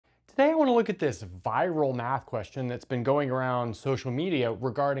Today I want to look at this viral math question that's been going around social media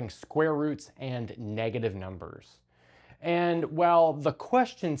regarding square roots and negative numbers. And while the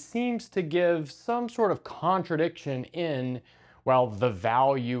question seems to give some sort of contradiction in, well, the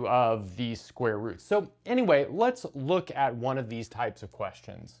value of these square roots. So anyway, let's look at one of these types of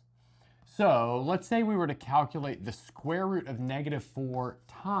questions. So let's say we were to calculate the square root of -4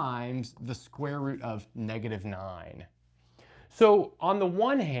 times the square root of -9. So on the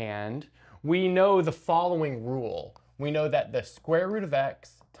one hand, we know the following rule. We know that the square root of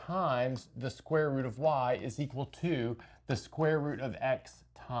x times the square root of y is equal to the square root of x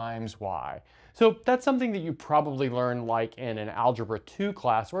times y. So that's something that you probably learned like in an Algebra 2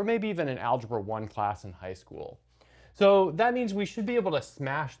 class or maybe even an Algebra 1 class in high school. So that means we should be able to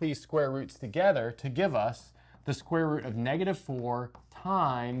smash these square roots together to give us the square root of -4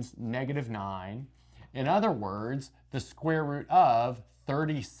 times -9. In other words, the square root of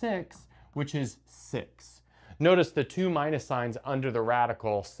 36, which is 6. Notice the two minus signs under the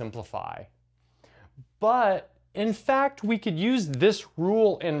radical simplify. But in fact, we could use this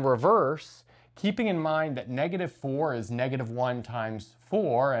rule in reverse, keeping in mind that -4 is -1 times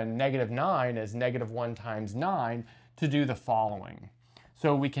 4 and -9 is -1 times 9 to do the following.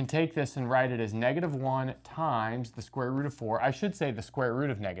 So we can take this and write it as -1 times the square root of 4. I should say the square root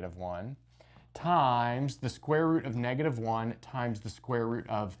of -1. Times the square root of -1 times the square root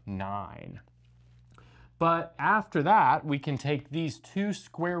of 9. But after that, we can take these two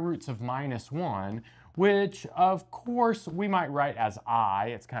square roots of -1, which of course we might write as I.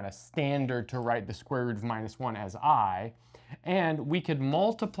 It's kind of standard to write the square root of -1 as I. And we could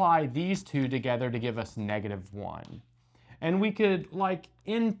multiply these two together to give us -1. And we could, like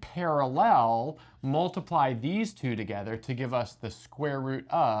in parallel, multiply these two together to give us the square root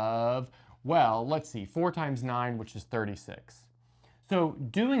of, well, let's see, 4 times 9, which is 36. So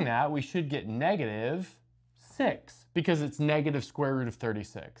doing that, we should get -6 because it's negative square root of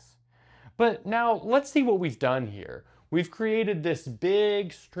 36. But now let's see what we've done here. We've created this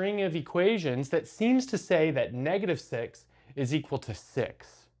big string of equations that seems to say that -6 is equal to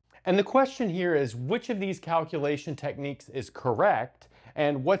 6. And the question here is, which of these calculation techniques is correct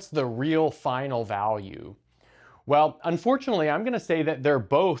and what's the real final value? Well, unfortunately, I'm going to say that they're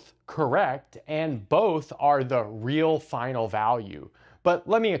both correct and both are the real final value. But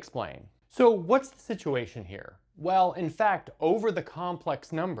let me explain. So what's the situation here? Well, in fact, over the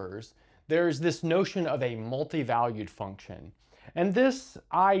complex numbers, there's this notion of a multi-valued function. And this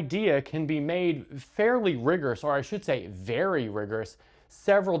idea can be made fairly rigorous, or I should say very rigorous,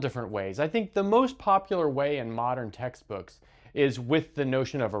 several different ways. I think the most popular way in modern textbooks is with the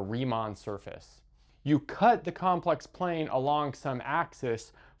notion of a Riemann surface. You cut the complex plane along some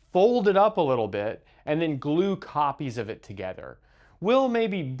axis, fold it up a little bit, and then glue copies of it together. We'll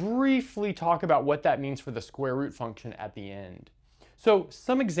maybe briefly talk about what that means for the square root function at the end. So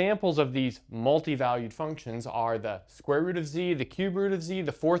some examples of these multi-valued functions are the square root of z, the cube root of z,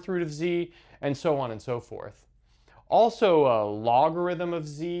 the fourth root of z, and so on and so forth. Also a logarithm of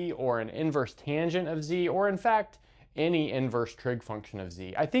z, or an inverse tangent of z, or in fact, any inverse trig function of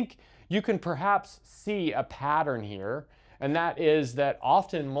z. I think you can perhaps see a pattern here, and that is that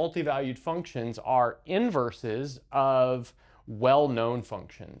often multi-valued functions are inverses of well-known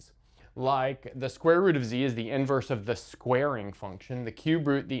functions. Like the square root of z is the inverse of the squaring function, the cube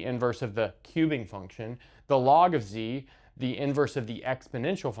root the inverse of the cubing function, the log of z the inverse of the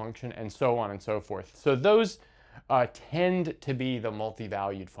exponential function, and so on and so forth. So those tend to be the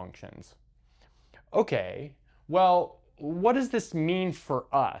multi-valued functions. Okay, well, what does this mean for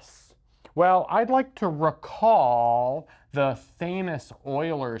us? Well, I'd like to recall the famous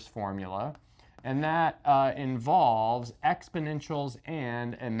Euler's formula, and that involves exponentials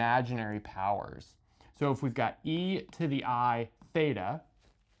and imaginary powers. So if we've got e to the I theta,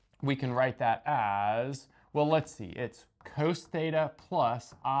 we can write that as, well, let's see, it's cos theta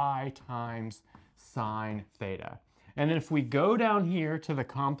plus I times sine theta. And then if we go down here to the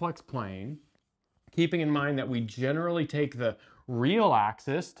complex plane, keeping in mind that we generally take the real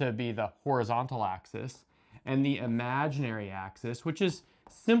axis to be the horizontal axis and the imaginary axis, which is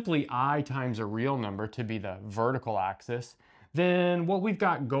simply I times a real number, to be the vertical axis, then what we've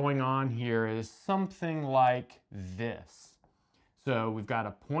got going on here is something like this. So we've got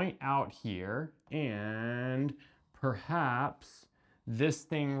a point out here, and perhaps this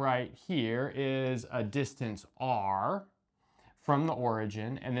thing right here is a distance r from the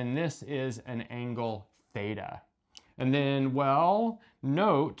origin, and then this is an angle theta. And then, well,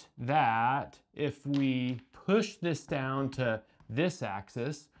 note that if we push this down to this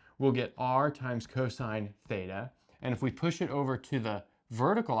axis, we'll get r times cosine theta. And if we push it over to the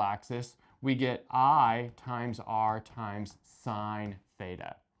vertical axis, we get I times r times sine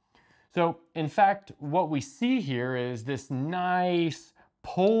theta. So in fact, what we see here is this nice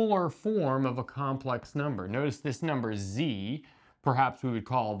polar form of a complex number. Notice this number z, perhaps we would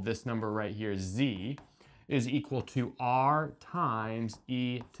call this number right here z, is equal to r times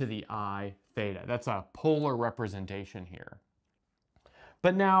e to the I theta. That's a polar representation here.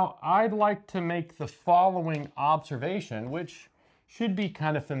 But now I'd like to make the following observation, which should be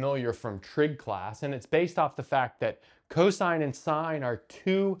kind of familiar from trig class, and it's based off the fact that cosine and sine are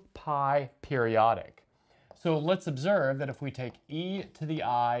 2 pi periodic. So let's observe that if we take e to the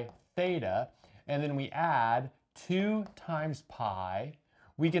I theta, and then we add 2 times pi,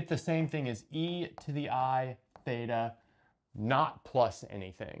 we get the same thing as e to the I theta, not plus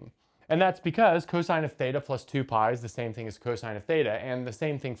anything. And that's because cosine of theta plus 2 pi is the same thing as cosine of theta, and the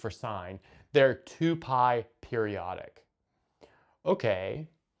same thing for sine. They're 2 pi periodic. Okay,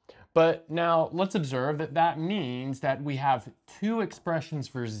 but now let's observe that that means that we have two expressions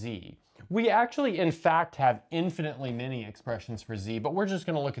for z. We actually, in fact, have infinitely many expressions for z, but we're just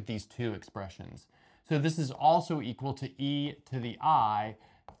going to look at these two expressions. So this is also equal to e to the I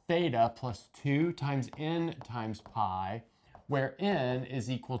theta plus 2 times n times pi, where n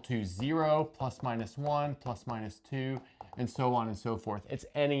is equal to 0, plus minus 1, plus minus 2, and so on and so forth. It's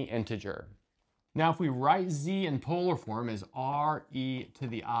any integer. Now, if we write z in polar form as r e to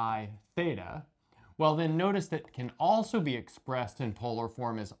the I theta, well, then notice that it can also be expressed in polar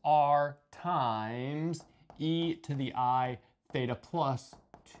form as r times e to the I theta plus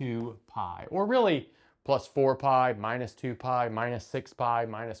 2 pi, or really plus 4 pi, minus 2 pi, minus 6 pi,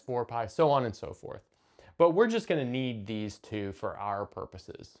 minus 4 pi, so on and so forth. But we're just going to need these two for our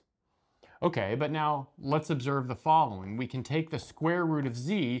purposes. Okay, but now let's observe the following. We can take the square root of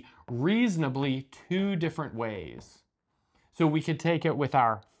z reasonably two different ways. So we could take it with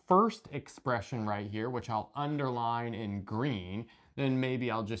our first expression right here, which I'll underline in green. Then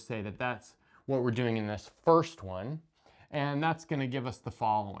maybe I'll just say that that's what we're doing in this first one. And that's going to give us the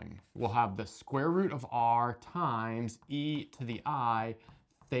following. We'll have the square root of r times e to the I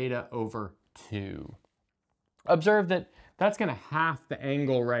theta over 2. Observe that that's going to half the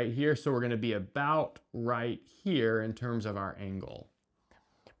angle right here, so we're going to be about right here in terms of our angle.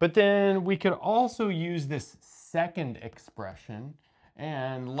 But then we could also use this second expression,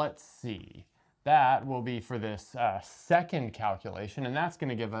 and let's see. That will be for this second calculation, and that's going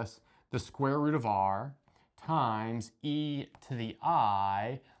to give us the square root of r times e to the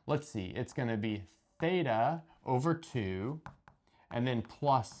I. Let's see, it's going to be theta over 2, and then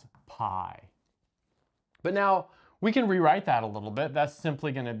plus pi. But now we can rewrite that a little bit. That's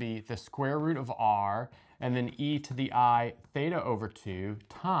simply going to be the square root of r and then e to the I theta over 2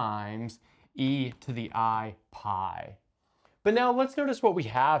 times e to the I pi. But now let's notice what we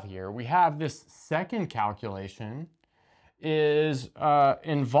have here. We have this second calculation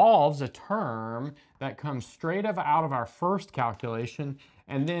involves a term that comes straight out of our first calculation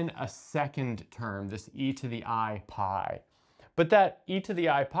and then a second term, this e to the I pi. But that e to the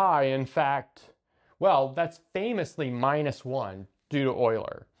I pi, in fact, well, that's famously minus 1 due to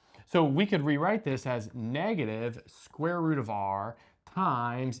Euler. So we could rewrite this as negative square root of r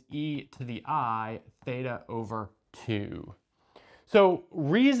times e to the I theta over 2. So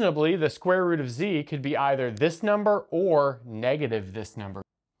reasonably, the square root of z could be either this number or negative this number.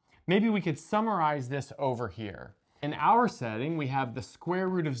 Maybe we could summarize this over here. In our setting, we have the square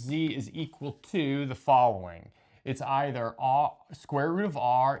root of z is equal to the following. It's either square root of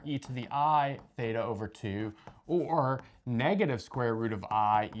r e to the I theta over 2 or negative square root of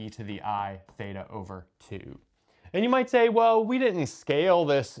I e to the I theta over 2. And you might say, well, we didn't scale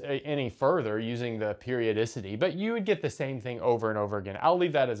this any further using the periodicity, but you would get the same thing over and over again. I'll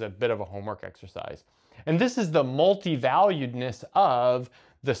leave that as a bit of a homework exercise. And this is the multi-valuedness of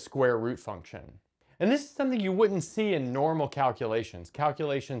the square root function. And this is something you wouldn't see in normal calculations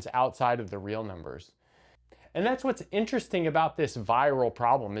outside of the real numbers. And that's what's interesting about this viral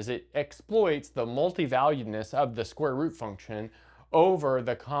problem, is it exploits the multi-valuedness of the square root function over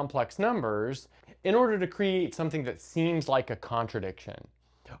the complex numbers in order to create something that seems like a contradiction.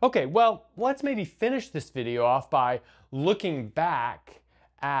 Okay, well, let's maybe finish this video off by looking back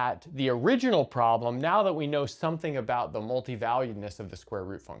at the original problem now that we know something about the multi-valuedness of the square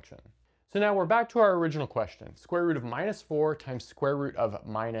root function. So now we're back to our original question, square root of minus 4 times square root of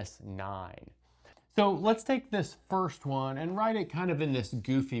minus 9. So let's take this first one and write it kind of in this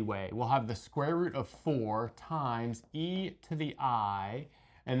goofy way. We'll have the square root of 4 times e to the I,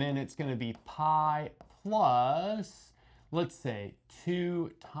 and then it's going to be pi plus, let's say,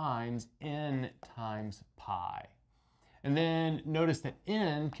 2 times n times pi. And then notice that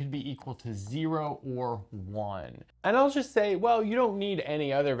n could be equal to 0 or 1. And I'll just say, well, you don't need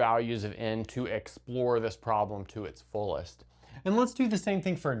any other values of n to explore this problem to its fullest. And let's do the same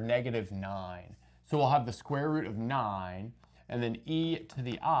thing for -9. So we'll have the square root of 9, and then e to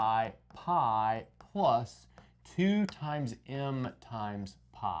the I pi plus 2 times m times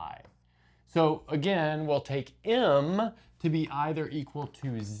pi. So again, we'll take m to be either equal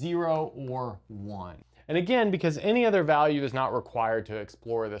to 0 or 1. And again, because any other value is not required to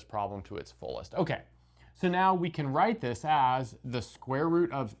explore this problem to its fullest. Okay, so now we can write this as the square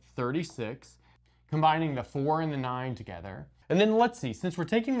root of 36, combining the 4 and the 9 together. And then let's see, since we're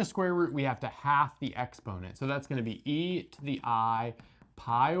taking the square root, we have to half the exponent. So that's going to be e to the I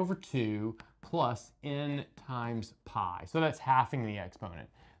pi over 2 plus n times pi. So that's halving the exponent.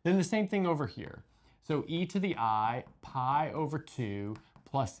 Then the same thing over here. So e to the I pi over 2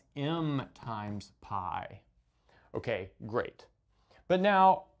 plus m times pi. Okay, great. But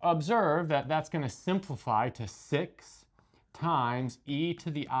now observe that that's going to simplify to 6 times e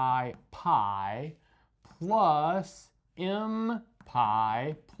to the I pi plus m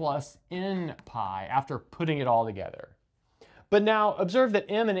pi plus n pi after putting it all together. But now observe that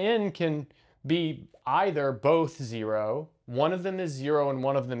m and n can be either both 0, one of them is 0 and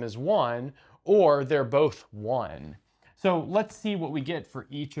one of them is 1, or they're both 1. So let's see what we get for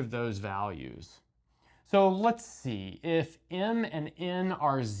each of those values. So let's see, if m and n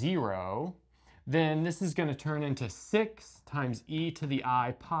are 0, then this is going to turn into 6 times e to the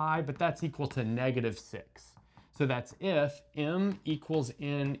I pi, but that's equal to -6. So that's if m equals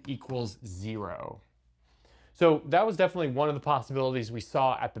n equals 0. So that was definitely one of the possibilities we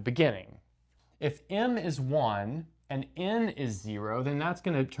saw at the beginning. If m is 1 and n is 0, then that's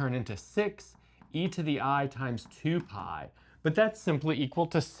going to turn into 6 e to the I times 2 pi. But that's simply equal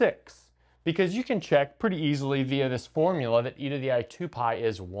to 6, because you can check pretty easily via this formula that e to the I 2 pi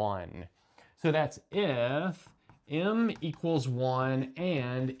is 1. So that's if m equals 1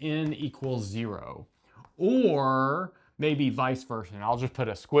 and n equals 0. Or maybe vice versa. And I'll just put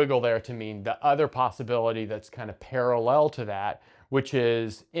a squiggle there to mean the other possibility that's kind of parallel to that, which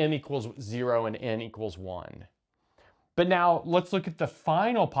is m equals 0 and n equals 1. But now let's look at the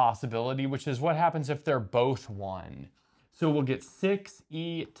final possibility, which is what happens if they're both 1. So we'll get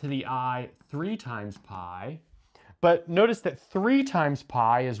 6e to the I 3 times pi. But notice that 3 times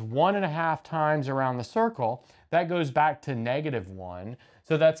pi is 1.5 times around the circle. That goes back to -1.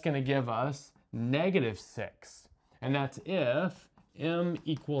 So that's going to give us -6. And that's if m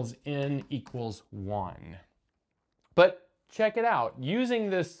equals n equals 1. But check it out. Using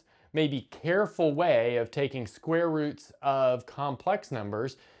this maybe careful way of taking square roots of complex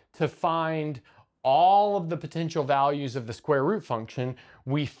numbers to find all of the potential values of the square root function,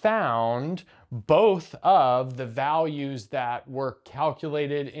 we found both of the values that were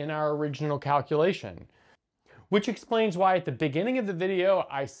calculated in our original calculation. Which explains why at the beginning of the video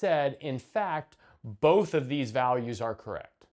I said, in fact, both of these values are correct.